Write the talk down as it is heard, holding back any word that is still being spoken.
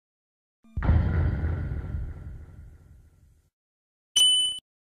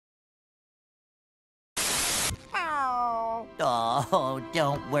Oh,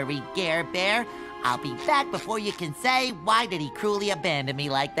 don't worry, Care Bear. I'll be back before you can say, why did he cruelly abandon me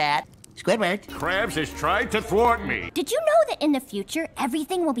like that? Squidward. Krabs has tried to thwart me. Did you know that in the future,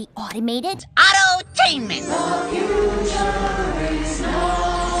 everything will be automated? Autotainment! The future is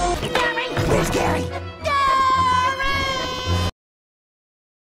now. Gary! Where's Gary?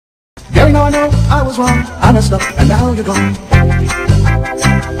 Gary, now I know I was wrong. I messed up, and now you're gone.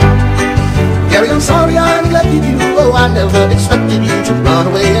 Gary, I'm sorry I neglected you. Oh, I never expected you to run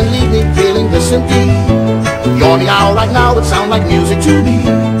away and leave me feeling this empty. You're me out right now, it sounds like music to me.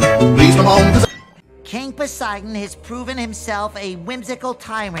 Please come home, 'cause King Poseidon has proven himself a whimsical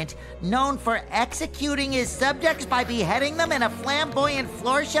tyrant, known for executing his subjects by beheading them in a flamboyant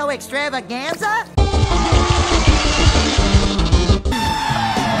floor show extravaganza?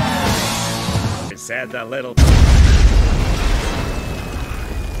 Said the little...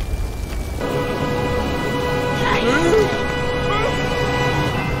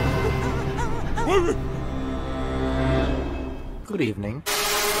 good evening.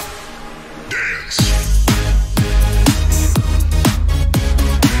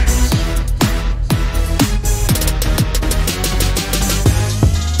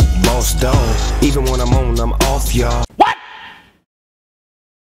 Boss dog, even when I'm on, I'm off, y'all. What?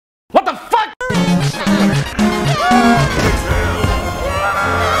 What the fuck?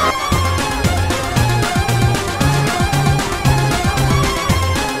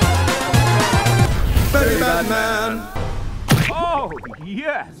 Very bad man. Oh,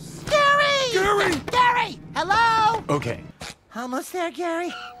 yes. Gary! Gary! Gary! Hello? Okay. Almost there,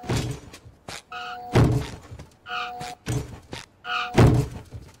 Gary.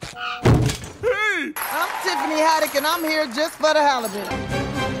 Hey! I'm Tiffany Haddock, and I'm here just for the halibut.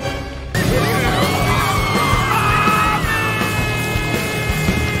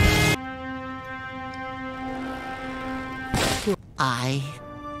 I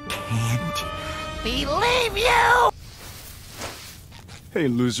can't believe you! Hey,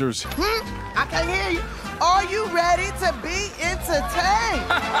 losers. I can't hear you. Are you ready to be entertained?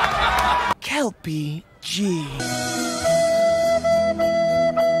 Kelpie G.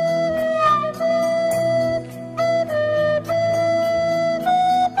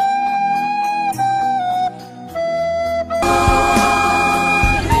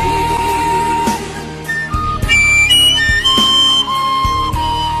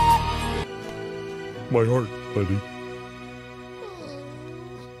 My heart, buddy.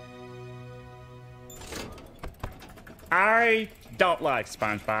 I don't like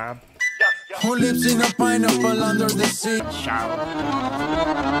SpongeBob. Who lives in a pineapple under the sea?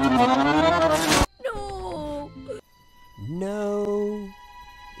 No. No,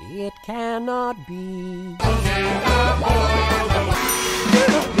 it cannot be.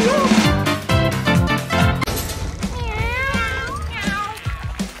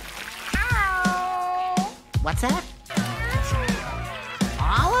 What's that?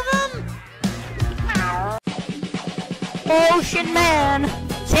 All of them? Ocean man,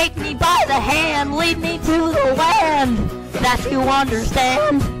 take me by the hand, lead me to the land that you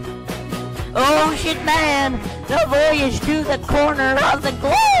understand. Ocean man, the voyage to the corner of the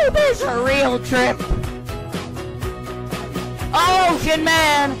globe is a real trip. Ocean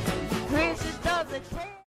man,